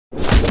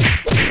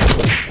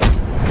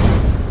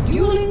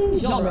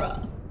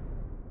genre.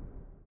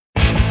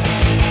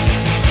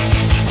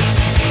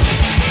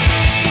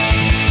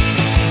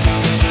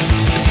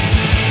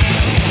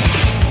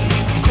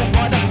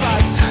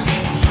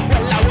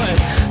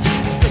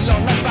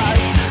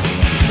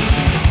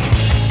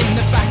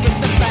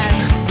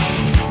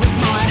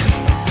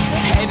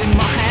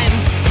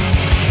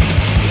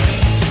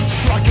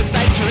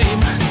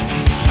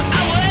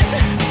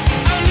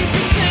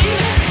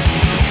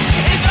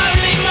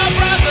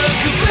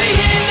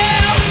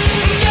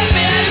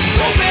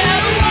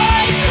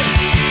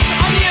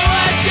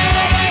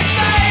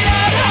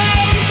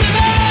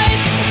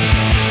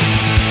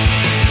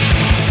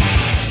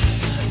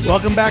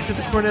 Welcome back to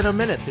the Cornetto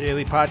Minute, the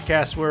daily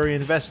podcast where we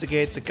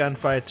investigate the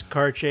gunfights,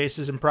 car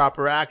chases, and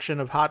proper action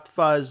of Hot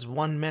Fuzz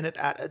 1 minute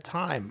at a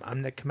time.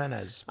 I'm Nick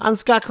Jimenez. I'm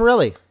Scott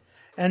Corelli.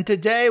 And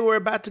today we're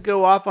about to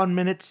go off on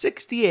minute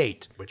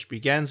 68, which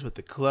begins with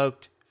the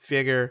cloaked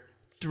figure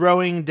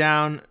throwing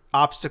down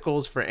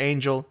obstacles for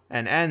Angel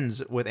and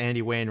ends with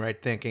Andy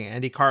Wainwright thanking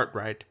Andy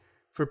Cartwright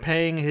for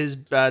paying his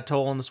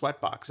toll in the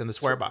sweatbox, in the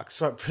swear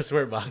box.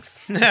 Swear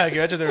box. Yeah, I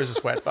imagine there was a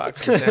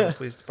sweatbox in the San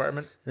Police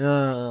Department.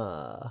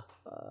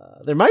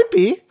 There might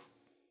be.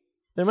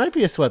 There might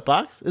be a sweat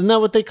box. Isn't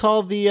that what they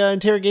call the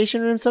interrogation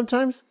room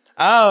sometimes?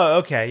 Oh,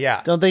 okay,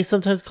 yeah. Don't they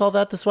sometimes call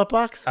that the sweat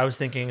box? I was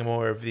thinking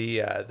more of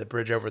the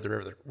bridge over the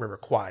River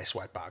Kwai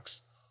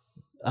sweatbox.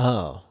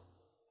 Oh.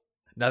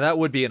 Now that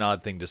would be an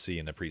odd thing to see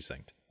in the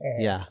precinct.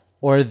 Yeah.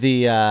 Or what's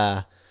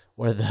the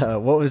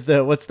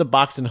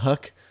box and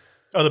hook?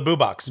 Oh, the boo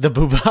box. The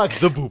boo box.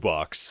 The boo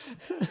box.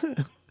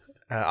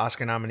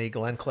 Oscar nominee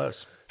Glenn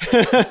Close.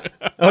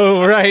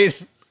 Oh,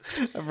 right.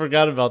 I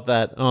forgot about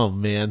that. Oh,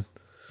 man.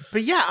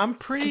 But yeah,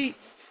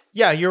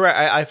 yeah, you're right.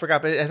 I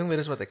forgot, but I think that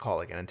is what they call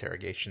like an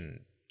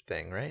interrogation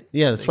thing, right?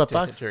 Yeah, the sweat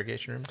box.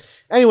 Interrogation room.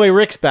 Anyway,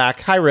 Rick's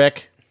back. Hi,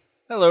 Rick.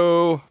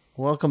 Hello.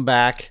 Welcome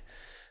back.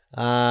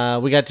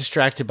 We got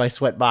distracted by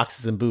sweat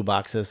boxes and boo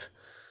boxes.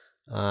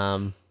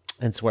 And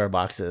swear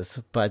boxes.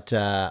 But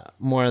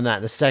more on that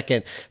in a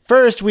second.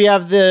 First, we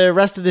have the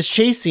rest of this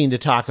chase scene to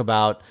talk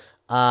about.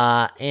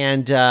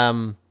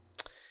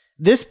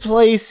 This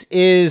place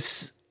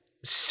is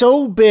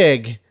so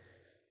big.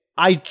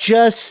 I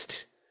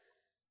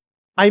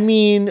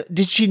mean,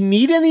 did she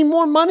need any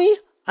more money?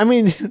 I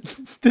mean,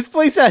 this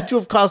place had to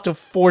have cost a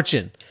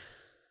fortune.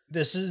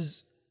 This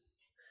is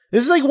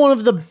like one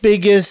of the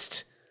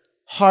biggest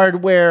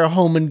hardware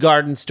home and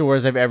garden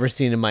stores I've ever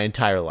seen in my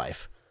entire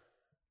life.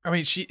 I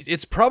mean,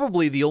 it's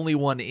probably the only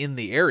one in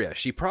the area.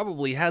 She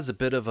probably has a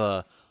bit of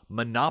a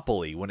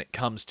monopoly when it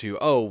comes to,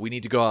 we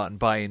need to go out and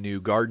buy a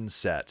new garden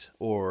set,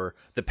 or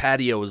the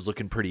patio is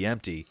looking pretty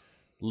empty.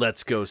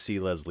 Let's go see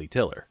Leslie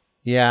Tiller.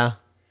 Yeah.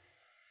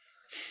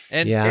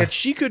 And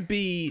she could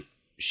be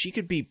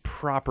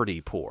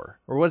property poor,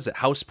 or what is it?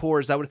 House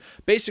poor? Is that what?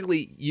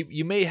 Basically,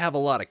 you may have a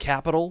lot of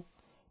capital,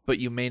 but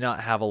you may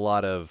not have a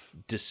lot of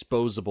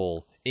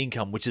disposable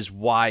income, which is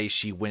why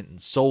she went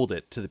and sold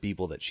it to the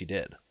people that she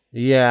did.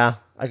 Yeah,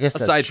 I guess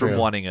aside that's true. from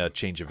wanting a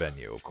change of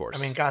venue, of course.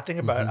 I mean, God, think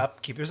about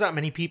upkeep. There's not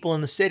many people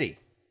in the city.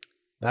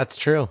 That's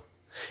true.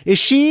 Is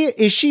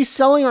she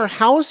selling her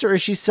house, or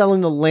is she selling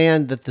the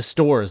land that the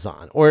store is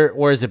on,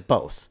 or is it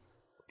both?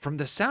 From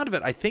the sound of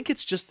it, I think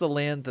it's just the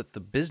land that the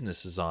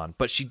business is on.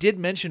 But she did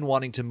mention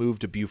wanting to move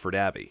to Beaufort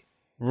Abbey.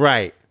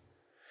 Right.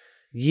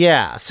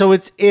 Yeah. So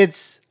it's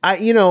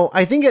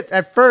I think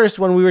at first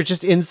when we were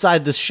just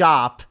inside the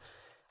shop,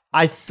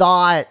 I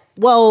thought,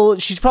 well,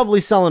 she's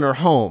probably selling her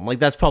home. Like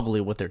that's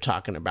probably what they're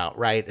talking about,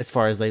 right? As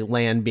far as like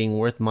land being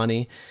worth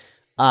money.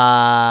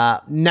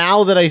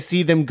 Now that I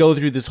see them go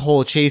through this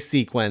whole chase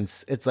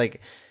sequence, it's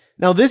like,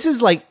 now this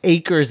is like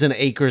acres and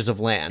acres of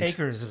land.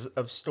 Acres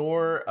of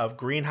store, of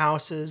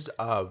greenhouses,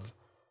 of...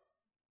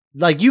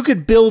 Like you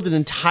could build an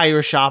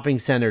entire shopping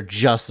center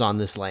just on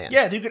this land.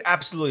 Yeah, you could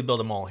absolutely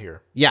build a mall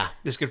here. Yeah.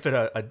 This could fit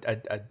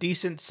a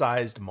decent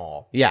sized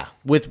mall. Yeah,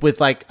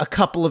 with like a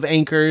couple of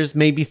anchors,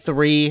 maybe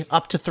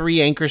up to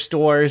three anchor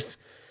stores,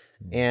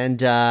 and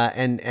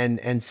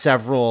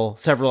several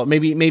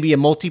maybe a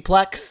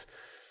multiplex.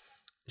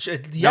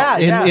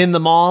 In the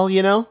mall,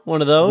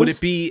 one of those. Would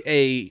it be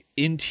a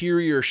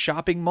interior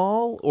shopping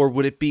mall, or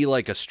would it be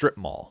like a strip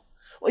mall?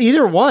 Well,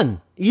 either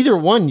one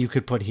you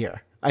could put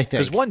here, I think.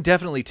 Because one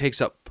definitely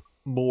takes up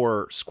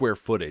more square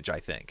footage, I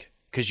think,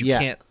 because you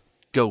can't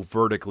go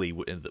vertically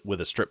with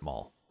a strip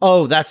mall.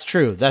 Oh, that's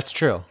true.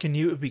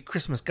 It would be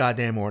Christmas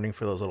goddamn morning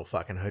for those little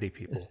fucking hoodie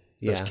people,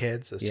 those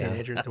kids, those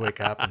teenagers to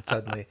wake up and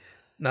suddenly,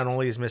 not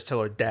only is Miss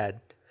Tiller dead,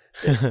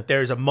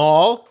 there's a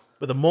mall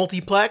with a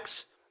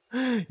multiplex.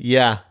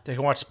 Yeah. They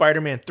can watch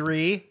Spider-Man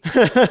 3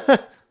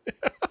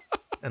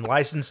 and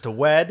License to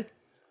Wed.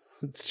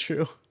 It's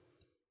true.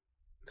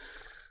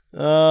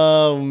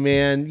 Oh,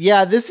 man.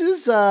 Yeah, this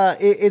is,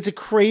 it's a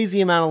crazy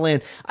amount of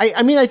land.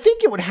 I mean, I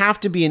think it would have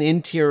to be an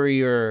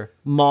interior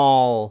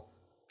mall.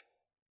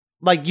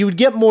 Like, you would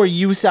get more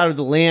use out of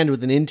the land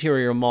with an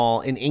interior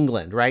mall in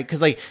England, right?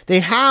 Because, like, they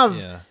have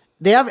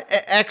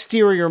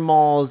exterior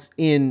malls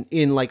in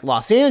like,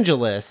 Los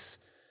Angeles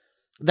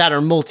that are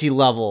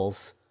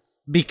multi-levels.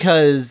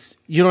 because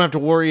you don't have to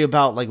worry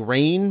about like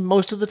rain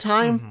most of the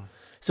time. Mm-hmm.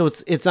 So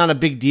it's not a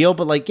big deal,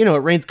 but like, it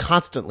rains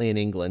constantly in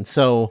England.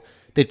 So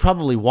they'd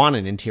probably want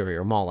an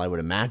interior mall, I would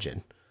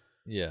imagine.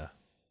 Yeah.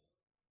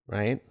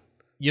 Right?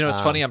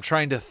 It's funny. I'm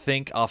trying to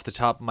think off the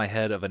top of my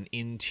head of an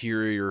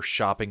interior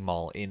shopping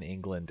mall in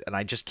England, and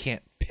I just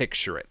can't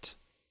picture it.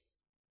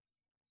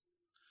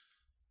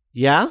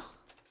 Yeah?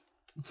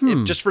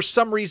 Just for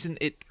some reason,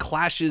 it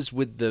clashes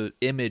with the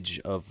image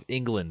of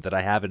England that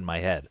I have in my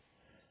head.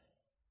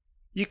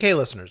 UK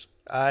listeners,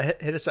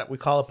 hit us up. We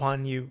call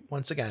upon you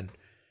once again.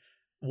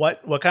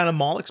 What kind of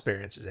mall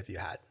experiences have you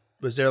had?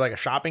 Was there like a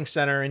shopping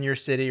center in your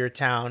city or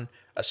town,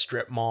 a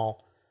strip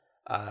mall,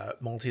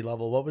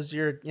 multi-level? What was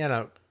your,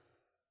 have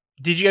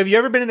you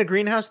ever been in a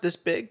greenhouse this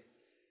big?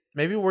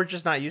 Maybe we're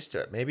just not used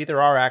to it. Maybe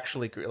there are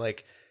actually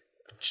like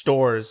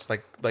stores,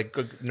 like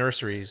good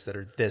nurseries that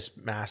are this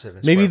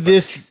massive. Maybe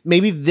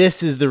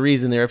this is the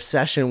reason their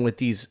obsession with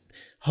these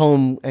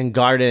home and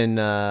garden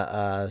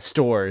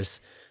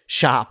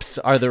shops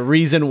are the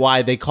reason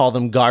why they call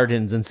them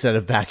gardens instead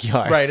of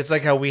backyards. Right. It's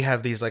like how we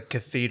have these like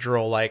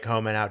cathedral like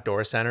home and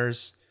outdoor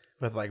centers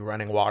with like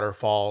running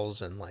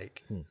waterfalls and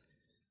like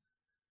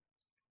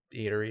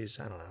eateries.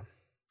 I don't know.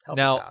 Help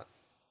us out.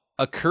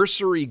 A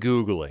cursory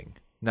Googling.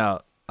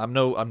 Now, I'm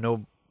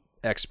no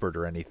expert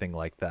or anything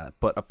like that,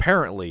 but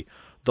apparently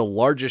the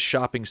largest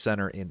shopping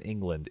center in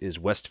England is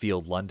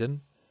Westfield,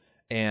 London,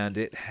 and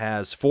it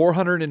has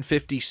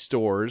 450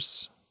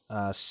 stores,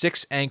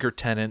 6 anchor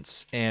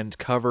tenants, and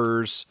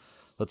covers,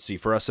 let's see,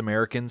 for us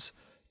Americans,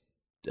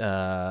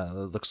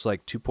 looks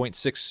like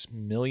 2.6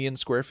 million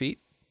square feet,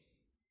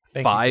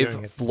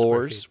 5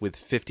 floors with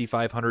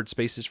 5,500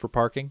 spaces for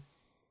parking.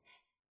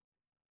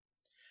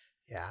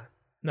 Yeah.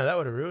 No, that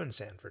would have ruined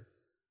Sanford.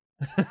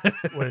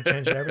 Would have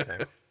changed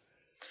everything.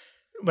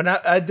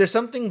 But there's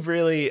something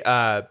really,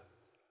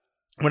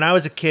 when I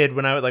was a kid,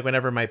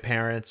 whenever my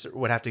parents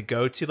would have to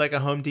go to like a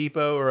Home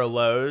Depot or a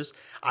Lowe's,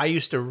 I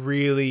used to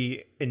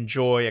really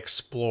enjoy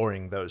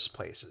exploring those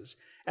places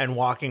and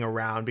walking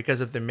around because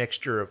of the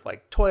mixture of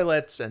like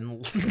toilets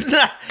and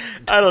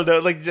I don't know,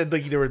 like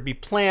there would be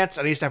plants,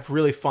 and I used to have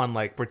really fun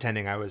like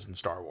pretending I was in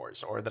Star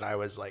Wars or that I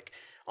was like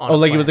on like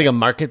planet. It was like a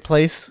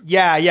marketplace.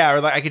 Yeah,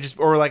 or like I could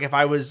like if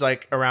I was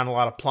like around a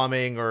lot of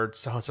plumbing or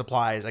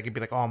supplies, I could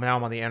be like, oh, now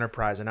I'm on the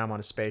Enterprise and now I'm on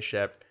a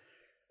spaceship.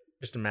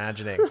 Just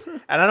imagining.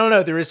 And I don't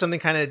know, there is something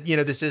kind of,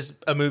 this is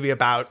a movie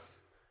about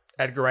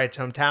Edgar Wright's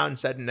hometown,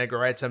 set in Edgar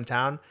Wright's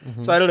hometown.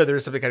 Mm-hmm. So I don't know,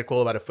 there's something kind of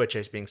cool about a foot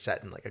chase being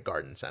set in like a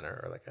garden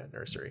center or like a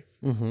nursery.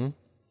 Mm-hmm.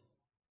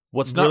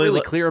 What's not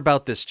really clear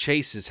about this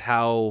chase is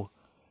how,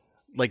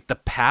 like, the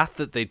path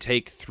that they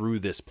take through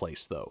this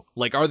place, though.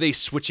 Like, are they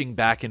switching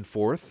back and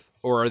forth,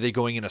 or are they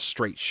going in a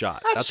straight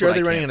shot? That's sure. Are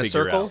they running in a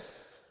circle? Out.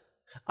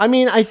 I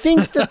mean, I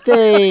think that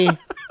they...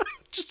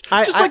 just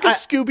like a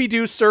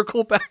Scooby-Doo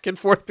circle back and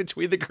forth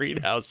between the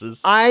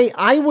greenhouses.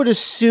 I would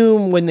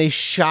assume when they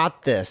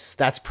shot this,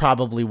 that's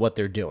probably what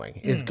they're doing,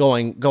 is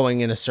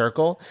going in a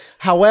circle.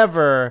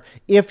 However,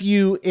 if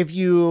you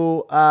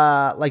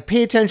like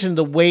pay attention to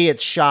the way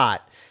it's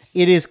shot,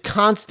 it is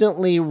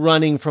constantly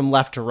running from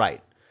left to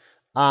right.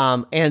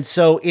 And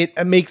so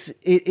it makes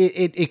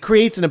it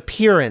creates an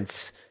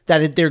appearance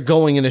that they're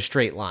going in a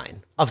straight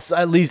line of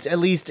at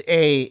least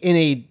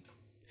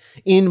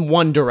in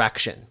one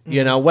direction,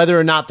 whether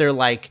or not they're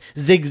like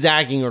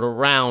zigzagging or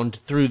around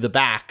through the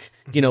back,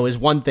 is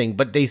one thing,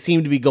 but they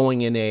seem to be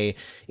going in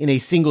a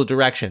single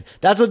direction.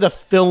 That's what the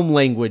film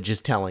language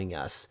is telling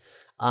us.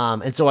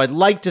 And so I'd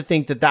like to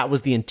think that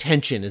was the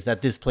intention, is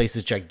that this place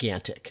is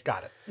gigantic.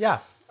 Got it. Yeah,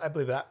 I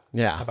believe that.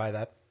 Yeah. I buy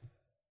that.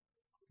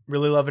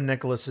 Really loving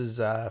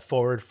Nicholas's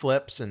forward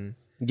flips and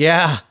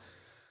yeah.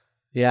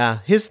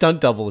 His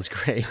stunt double is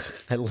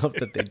great. I love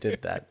that they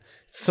did that.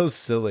 It's so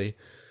silly.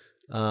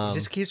 He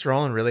just keeps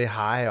rolling really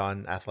high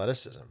on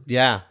athleticism.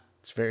 Yeah,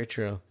 it's very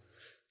true.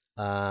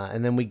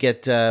 And then we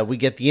get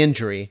the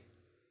injury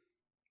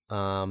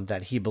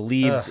that he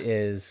believes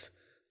is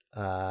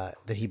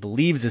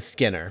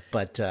Skinner,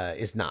 but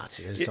is not.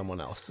 It's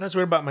someone else. That's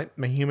weird about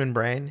my human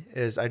brain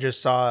is I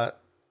just saw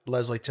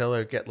Leslie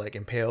Tiller get like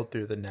impaled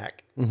through the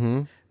neck.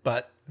 Mm-hmm.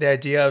 But the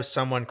idea of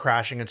someone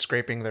crashing and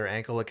scraping their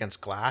ankle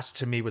against glass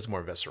to me was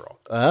more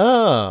visceral.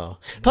 Oh,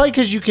 probably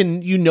because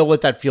you know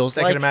what that feels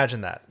like. I can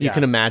imagine that. You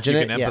can imagine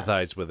it. You can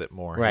empathize with it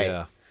more. Right.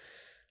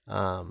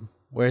 Yeah.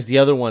 Whereas the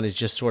other one is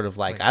just sort of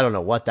like, I don't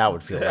know what that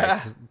would feel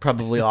like.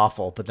 Probably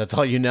awful, but that's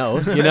all you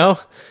know.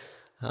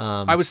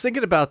 I was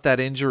thinking about that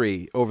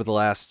injury over the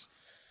last,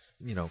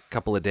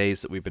 couple of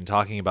days that we've been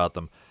talking about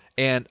them.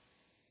 And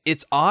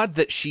it's odd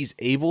that she's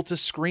able to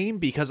scream,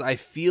 because I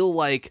feel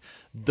like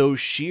those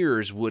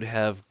shears would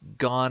have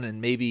gone and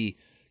maybe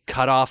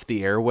cut off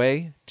the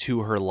airway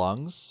to her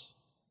lungs.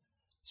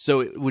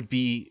 So it would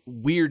be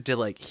weird to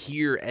like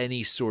hear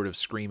any sort of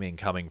screaming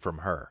coming from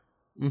her.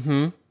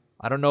 Mm-hmm.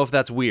 I don't know if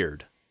that's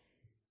weird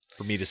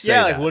for me to say.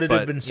 Yeah, like would it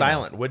have been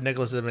silent? Would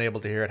Nicholas have been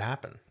able to hear it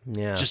happen?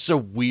 Yeah. Just a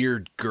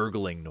weird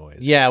gurgling noise.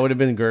 Yeah, it would have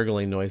been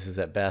gurgling noises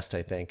at best,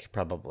 I think,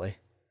 probably.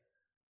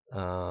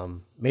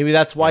 Maybe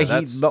that's why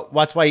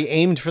that's why he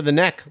aimed for the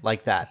neck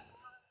like that.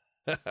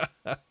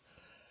 Yeah,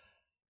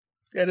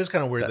 it is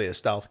kind of weirdly a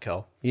stealth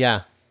kill.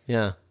 Yeah.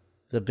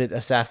 It's a bit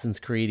Assassin's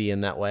Creed-y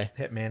in that way.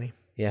 Hitman-y.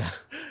 Yeah.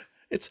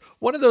 It's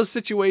one of those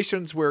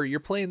situations where you're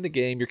playing the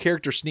game, your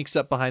character sneaks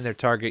up behind their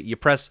target, you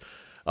press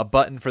a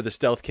button for the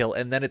stealth kill,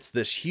 and then it's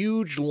this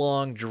huge,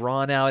 long,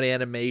 drawn-out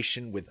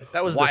animation with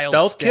that was wild the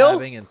stealth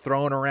stabbing kill? and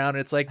throwing around.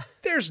 And it's like,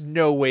 there's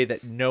no way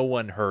that no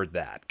one heard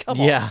that. Come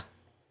on. Yeah.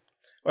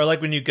 Or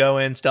like when you go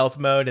in stealth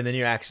mode and then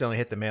you accidentally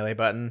hit the melee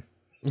button.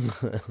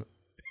 You're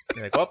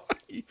like, well,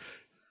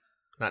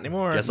 not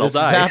anymore. Guess I'll This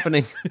is die.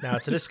 happening. Now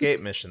it's an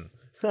escape mission.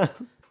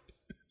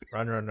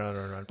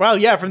 Run. Well,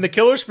 yeah, from the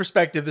killer's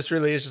perspective, this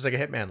really is just like a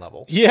Hitman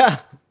level. Yeah.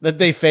 That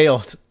they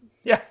failed.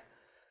 Yeah.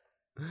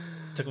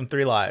 Took them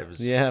 3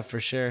 lives. Yeah, for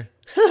sure.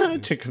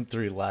 Took him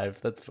 3 lives.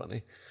 That's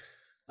funny.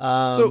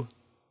 So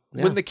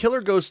when the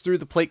killer goes through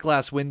the plate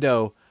glass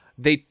window,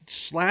 they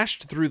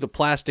slashed through the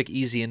plastic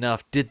easy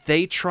enough. Did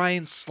they try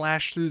and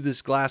slash through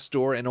this glass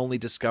door and only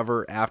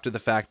discover after the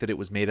fact that it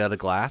was made out of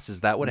glass?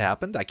 Is that what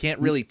happened? I can't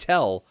really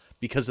tell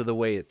because of the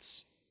way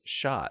it's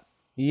shot.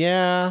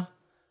 Yeah.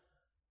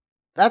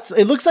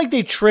 It looks like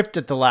they tripped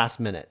at the last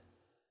minute.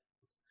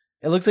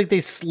 It looks like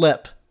they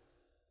slip.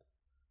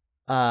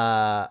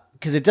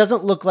 Because it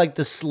doesn't look like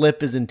the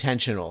slip is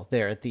intentional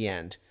there at the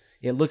end.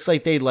 It looks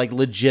like they like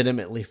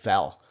legitimately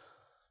fell.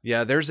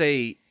 Yeah, there's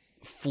a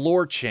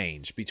floor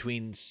change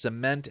between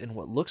cement and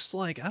what looks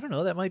like, I don't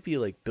know, that might be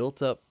like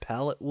built up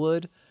pallet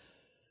wood.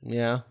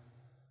 Yeah.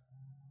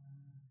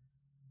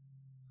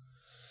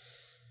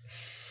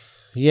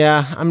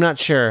 Yeah, I'm not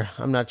sure.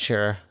 Place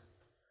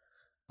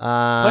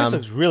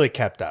looks really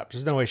kept up.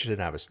 There's no way she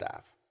didn't have a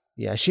staff.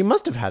 Yeah, she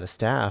must have had a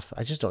staff.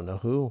 I just don't know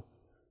who.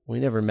 We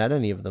never met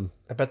any of them.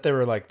 I bet they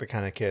were like the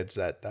kind of kids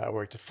that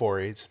worked at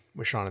 4-E's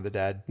with Shaun of the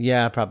Dead.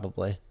 Yeah,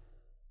 probably.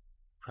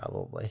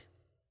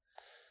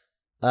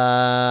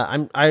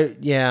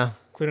 Yeah.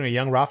 Including a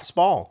young Rufus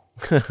Ball.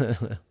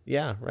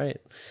 Yeah, right.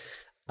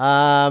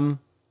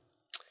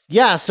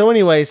 Yeah, so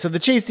anyway, so the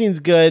chase scene's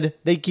good.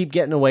 They keep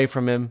getting away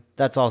from him.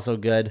 That's also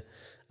good.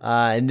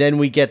 And then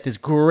we get this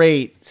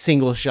great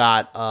single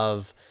shot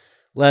of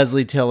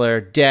Leslie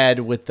Tiller dead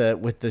with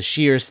the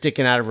shears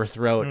sticking out of her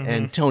throat,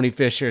 and Tony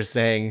Fisher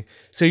saying,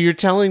 "So you're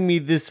telling me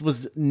this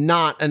was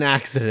not an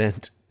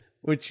accident?"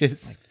 Which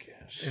is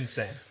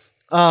insane.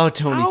 Oh,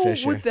 Tony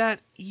Fisher. How would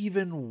that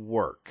even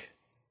work?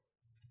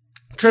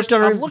 Tripped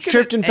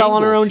and fell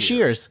on her own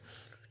shears.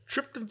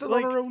 Tripped and fell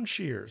on her own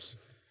shears.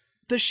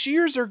 The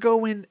shears are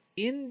going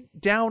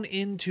down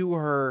into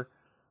her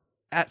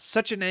at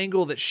such an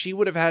angle that she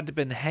would have had to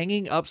been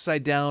hanging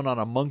upside down on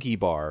a monkey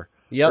bar.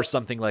 Yep. Or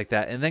something like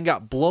that, and then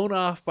got blown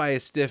off by a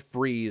stiff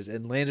breeze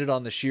and landed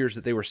on the shears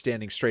that they were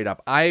standing straight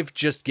up. I've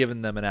just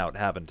given them an out,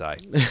 haven't I?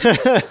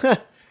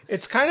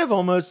 It's kind of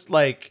almost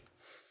like,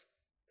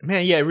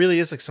 man, yeah, it really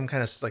is like some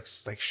kind of like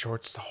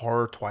short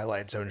horror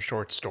Twilight Zone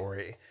short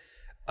story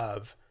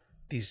of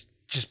these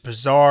just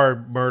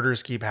bizarre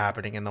murders keep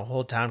happening, and the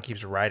whole town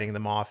keeps writing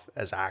them off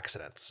as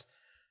accidents.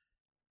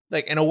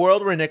 Like in a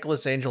world where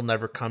Nicholas Angel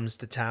never comes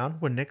to town,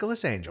 when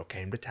Nicholas Angel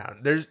came to town,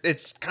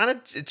 it's kind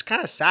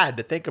of sad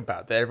to think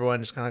about that.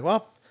 Everyone just kind of like,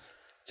 well,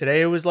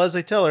 today it was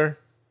Leslie Tiller.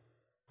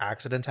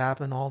 Accidents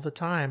happen all the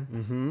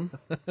time.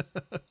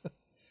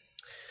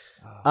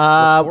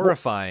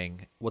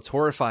 What's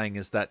horrifying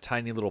is that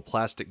tiny little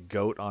plastic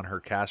goat on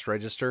her cash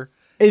register.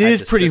 It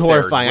is pretty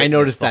horrifying. I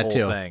noticed that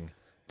too. Thing.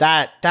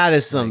 That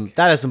is some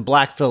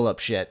Black Phillip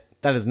shit.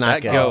 That is not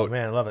that good. Goat, oh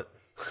man, I love it.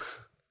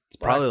 It's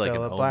probably like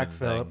an Black Omen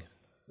Phillip. thing.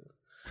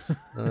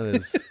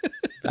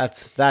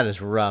 That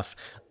is rough.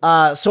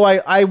 So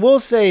I will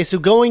say, so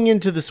going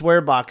into the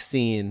swear box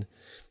scene,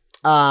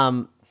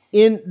 in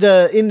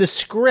the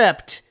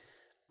script,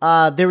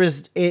 there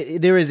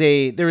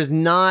is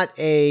not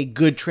a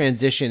good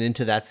transition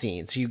into that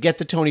scene. So you get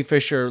the Tony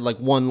Fisher like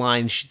one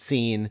line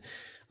scene,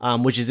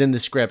 which is in the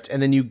script,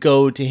 and then you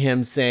go to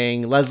him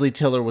saying Leslie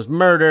Tiller was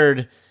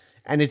murdered,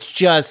 and it's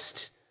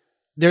just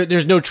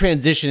there's no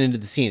transition into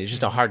the scene. It's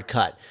just a hard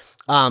cut.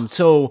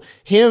 So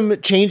him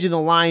changing the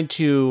line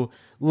to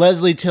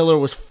Leslie Tiller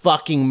was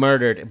fucking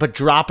murdered, but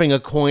dropping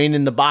a coin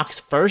in the box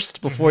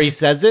first before he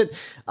says it,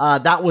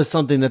 that was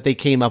something that they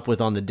came up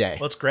with on the day.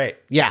 Well, it's great.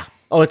 Yeah.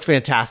 Oh, it's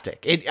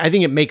fantastic. I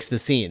think it makes the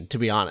scene, to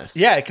be honest.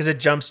 Yeah, because it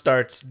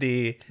jumpstarts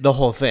the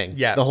whole thing.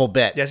 Yeah. The whole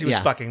bit. Yes, he was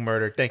fucking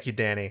murdered. Thank you,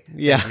 Danny.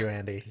 Yeah. Thank you,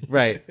 Andy.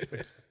 Right.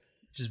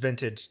 Just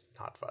vintage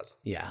Hot Fuzz.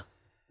 Yeah.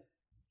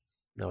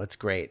 No, it's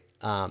great.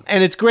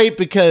 And it's great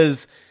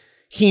because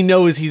he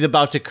knows he's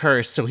about to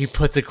curse, so he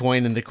puts a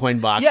coin in the coin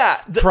box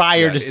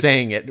prior to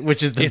saying it,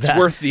 which is the best. It's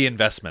worth the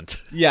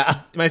investment.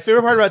 Yeah. My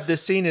favorite part about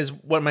this scene is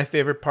what my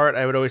favorite part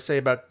I would always say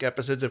about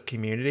episodes of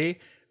Community,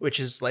 which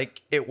is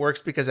like it works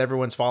because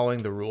everyone's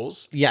following the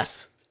rules.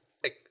 Yes.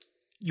 Like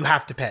you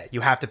have to pay. You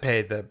have to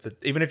pay the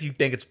even if you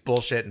think it's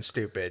bullshit and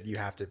stupid, you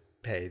have to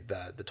pay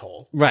the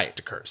toll. Right.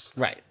 To curse.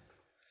 Right.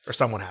 Or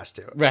someone has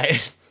to.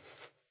 Right.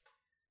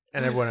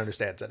 And everyone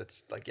understands that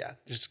it's like, yeah,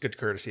 just good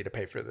courtesy to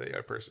pay for the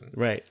other person.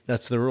 Right.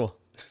 That's the rule.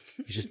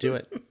 You just do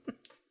it.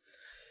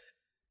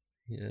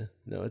 Yeah.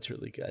 No, it's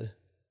really good.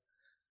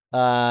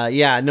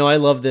 Yeah, no, I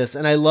love this,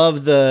 and I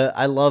love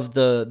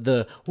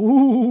the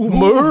ooh,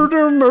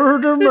 murder,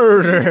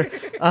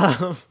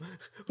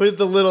 with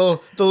the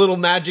little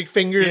magic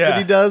fingers that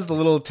he does, the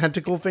little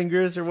tentacle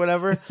fingers or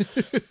whatever.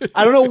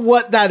 I don't know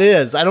what that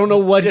is. I don't know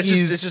what it's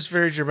just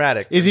very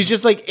dramatic. Is he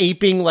just like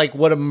aping like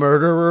what a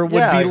murderer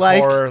would be like?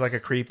 Horror, like a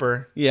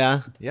creeper.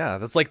 Yeah. Yeah,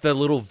 that's like the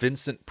little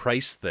Vincent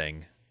Price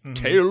thing. Mm-hmm.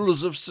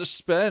 Tales of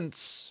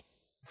suspense.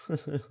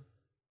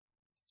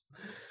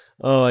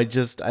 Oh, I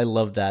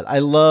love that. I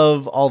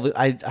love all the,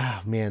 I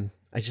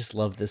just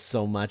love this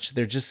so much.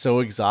 They're just so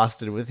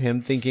exhausted with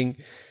him thinking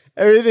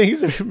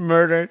everything's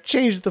murder.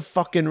 Change the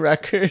fucking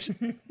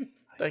record.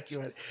 Thank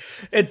you.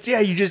 It's,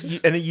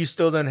 you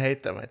still don't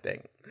hate them, I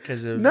think.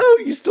 No,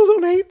 you still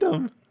don't hate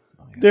them.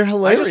 They're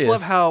hilarious. I just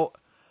love how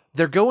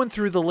they're going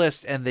through the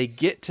list and they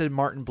get to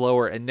Martin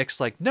Blower and Nick's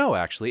like, no,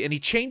 actually. And he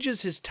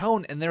changes his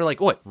tone and they're like,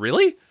 what,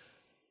 really?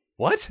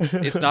 What?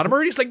 It's not a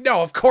murder? He's like,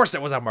 no, of course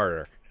it was a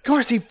murder. Of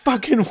course he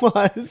fucking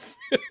was.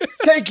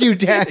 Thank you,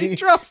 Daddy. He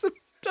drops the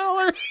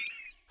dollar.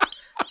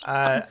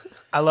 I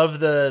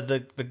love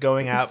the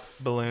going out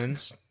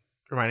balloons,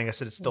 reminding us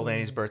that it's still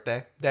Danny's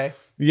birthday day.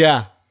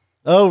 Yeah.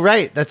 Oh,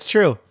 right. That's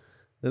true.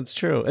 That's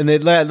true. And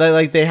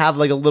they have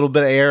like a little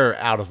bit of air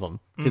out of them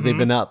because they've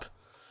been up.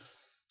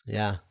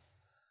 Yeah.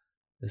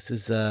 This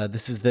is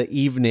the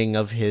evening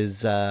of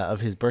his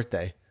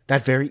birthday.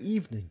 That very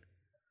evening.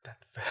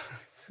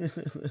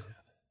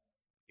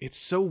 It's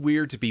so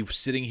weird to be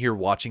sitting here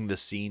watching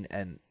this scene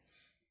and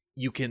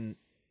you can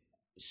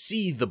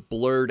see the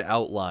blurred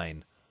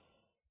outline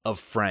of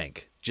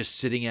Frank just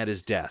sitting at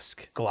his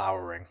desk,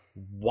 glowering,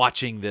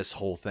 watching this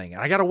whole thing.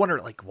 And I got to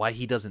wonder like why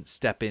he doesn't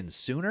step in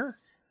sooner.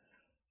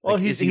 Well,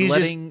 like, is he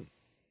letting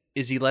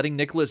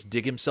Nicholas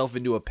dig himself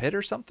into a pit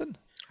or something?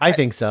 I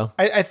think so.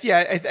 I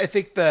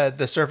think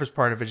the surface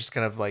part of it just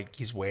kind of like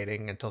he's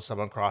waiting until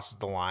someone crosses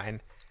the line.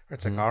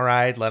 It's like, all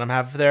right, let them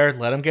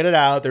let them get it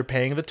out. They're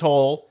paying the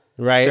toll.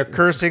 Right. They're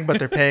cursing, but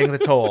they're paying the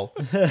toll.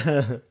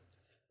 They're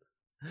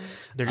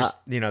just,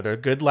 they're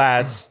good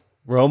lads.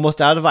 We're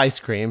almost out of ice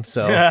cream,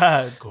 so.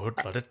 Yeah, good.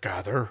 Let it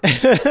gather.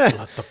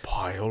 Let the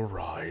pile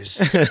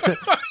rise.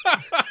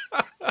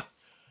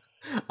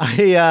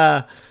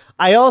 I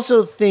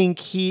also think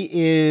he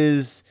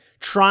is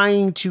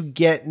trying to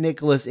get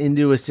Nicholas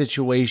into a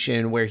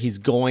situation where he's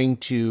going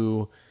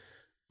to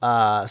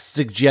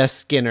suggest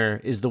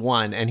Skinner is the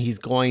one, and he's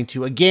going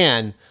to,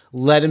 again,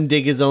 let him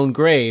dig his own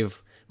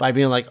grave by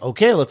being like,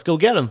 okay, let's go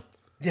get him.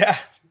 Yeah.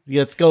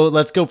 Let's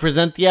go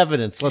present the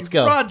evidence. Let's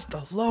go. He runs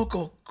the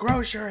local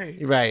grocery.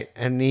 Right.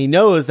 And he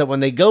knows that when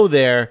they go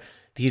there,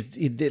 he's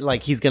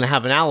going to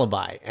have an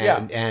alibi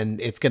and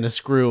it's going to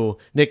screw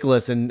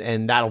Nicholas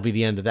and that'll be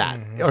the end of that.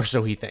 Mm-hmm. Or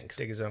so he thinks.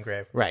 Dig his own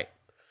grave. Right.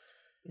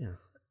 Yeah.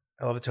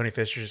 I love that Tony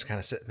Fisher just kind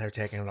of sitting there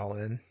taking it all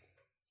in.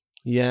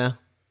 Yeah.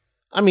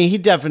 I mean, he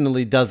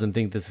definitely doesn't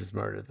think this is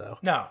murder, though.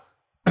 No.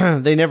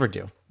 They never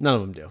do. None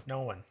of them do. No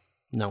one.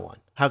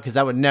 How? Because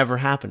that would never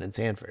happen in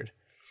Sanford.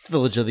 It's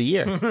Village of the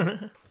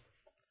Year.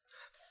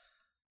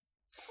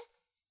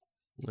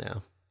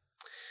 Yeah.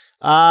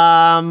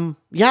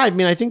 Yeah, I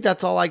mean, I think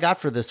that's all I got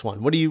for this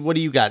one. What do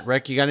you got,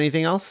 Rick? You got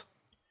anything else?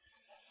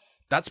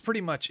 That's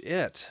pretty much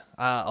it.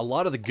 A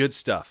lot of the good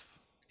stuff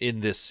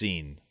in this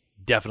scene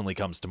definitely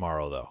comes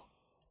tomorrow, though.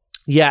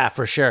 Yeah,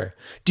 for sure.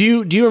 Do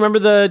you remember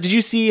did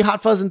you see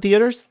Hot Fuzz in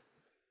theaters?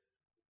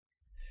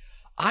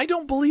 I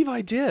don't believe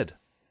I did.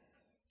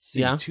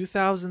 See,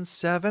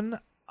 2007,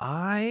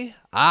 I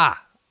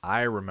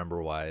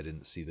remember why I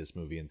didn't see this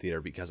movie in theater,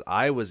 because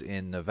I was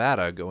in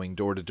Nevada going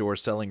door to door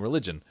selling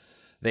religion.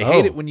 They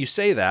hate it when you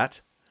say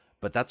that,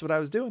 but that's what I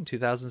was doing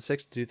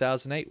 2006 to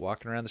 2008,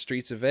 walking around the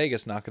streets of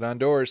Vegas, knocking on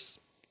doors.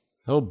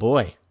 Oh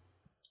boy.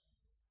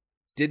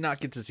 Did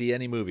not get to see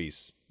any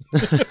movies.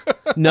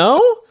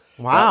 No?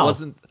 Wow.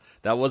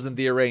 That wasn't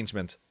the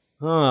arrangement.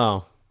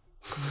 Oh.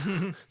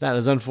 That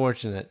is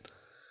unfortunate.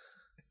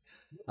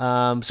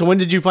 So when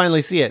did you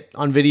finally see it?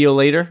 On video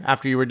later,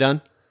 after you were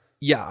done?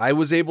 Yeah, I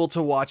was able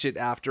to watch it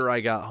after I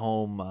got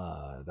home.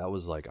 That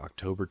was like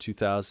October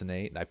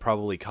 2008, and I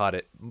probably caught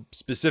it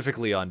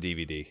specifically on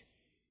DVD.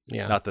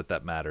 Yeah. Not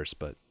that matters,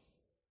 but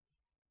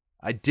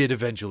I did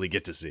eventually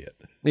get to see it.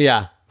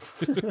 Yeah.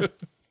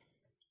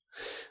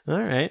 All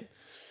right.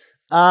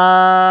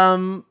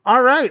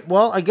 All right.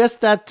 Well, I guess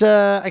that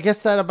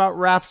about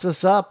wraps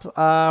us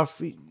up,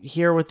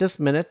 here with this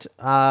minute.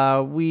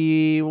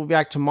 We will be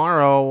back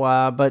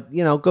tomorrow, but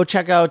go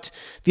check out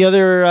the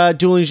other,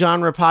 dueling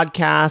genre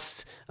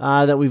podcasts,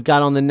 that we've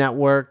got on the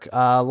network.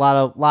 A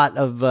lot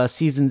of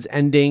seasons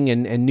ending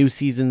and new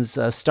seasons,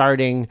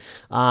 starting.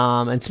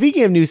 And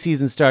speaking of new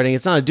seasons starting,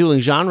 it's not a dueling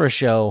genre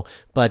show,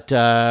 but,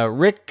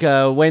 Rick,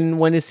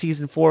 when is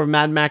season 4 of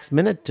Mad Max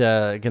Minute,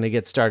 going to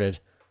get started?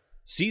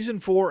 Season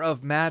 4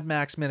 of Mad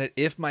Max Minute,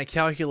 if my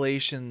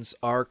calculations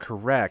are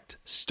correct,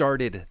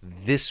 started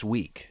this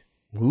week.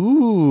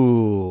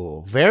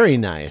 Ooh, very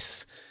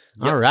nice.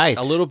 Yep. All right.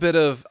 A little bit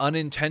of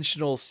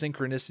unintentional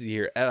synchronicity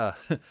here.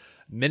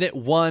 Minute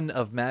 1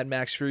 of Mad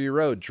Max Fury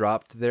Road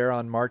dropped there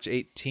on March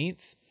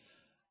 18th.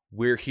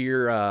 We're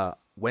here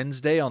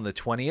Wednesday on the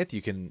 20th.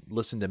 You can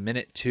listen to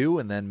minute 2,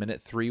 and then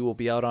minute 3 will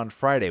be out on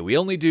Friday. We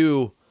only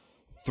do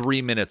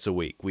 3 minutes a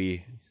week.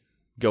 We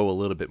go a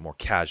little bit more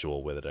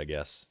casual with it, I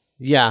guess.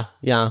 Yeah.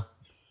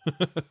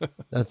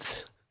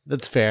 That's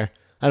fair.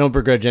 I don't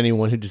begrudge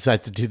anyone who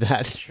decides to do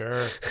that.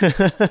 Sure.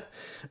 Take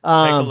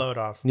a load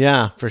off.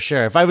 Yeah, for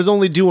sure. If I was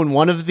only doing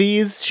one of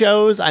these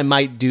shows, I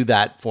might do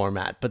that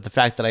format. But the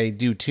fact that I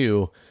do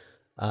 2,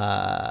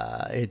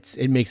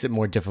 it makes it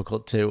more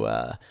difficult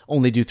to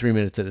only do 3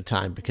 minutes at a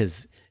time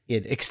because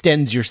it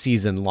extends your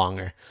season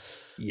longer.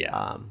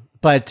 Yeah.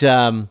 But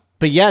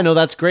yeah, no,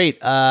 that's great.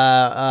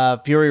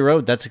 Fury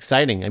Road, that's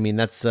exciting. I mean,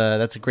 that's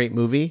a great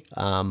movie.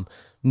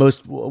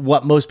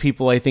 Most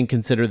people I think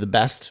consider the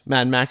best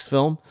Mad Max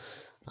film.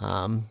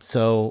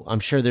 So I'm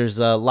sure there's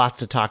lots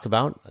to talk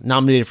about.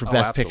 Nominated for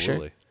Best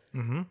Picture.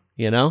 Mm-hmm.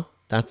 You know,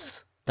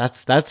 that's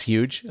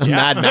huge. A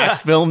Mad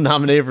Max film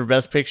nominated for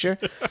Best Picture.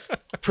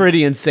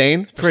 Pretty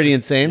insane.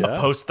 A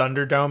post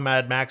Thunderdome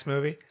Mad Max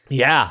movie.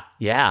 Yeah.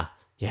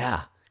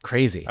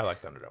 Crazy. I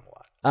like Thunderdome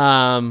a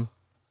lot.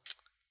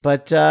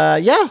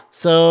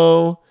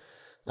 So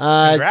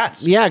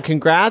congrats. Yeah,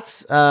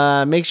 congrats.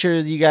 Make sure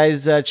you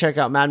guys check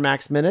out Mad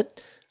Max Minute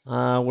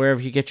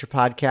wherever you get your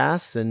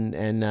podcasts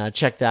and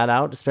check that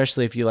out,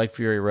 especially if you like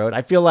Fury Road.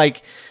 I feel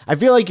like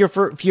your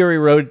Fury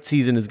Road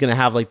season is going to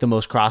have like the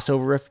most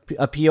crossover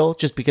appeal,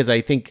 just because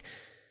I think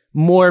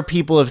more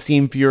people have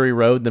seen Fury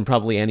Road than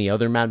probably any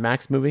other Mad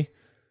Max movie.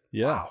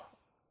 Yeah. Wow.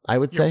 I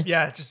would say.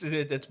 Yeah,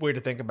 it's weird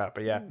to think about,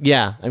 but yeah.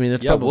 Yeah, I mean,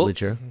 that's probably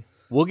true.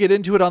 We'll get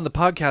into it on the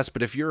podcast,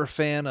 but if you're a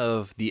fan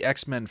of the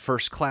X-Men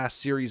First Class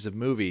series of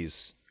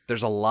movies,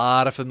 there's a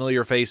lot of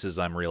familiar faces,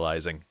 I'm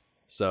realizing.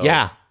 So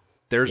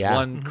there's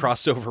one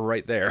crossover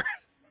right there.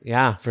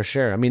 Yeah, for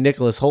sure. I mean,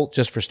 Nicholas Hoult,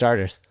 just for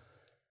starters.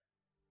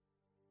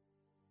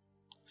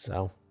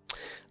 So,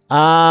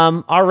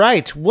 all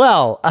right.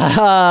 Well,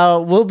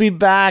 we'll be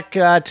back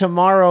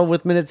tomorrow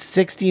with minute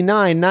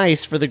 69.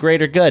 Nice, for the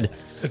greater good.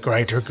 The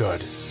greater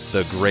good.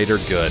 The greater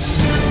good.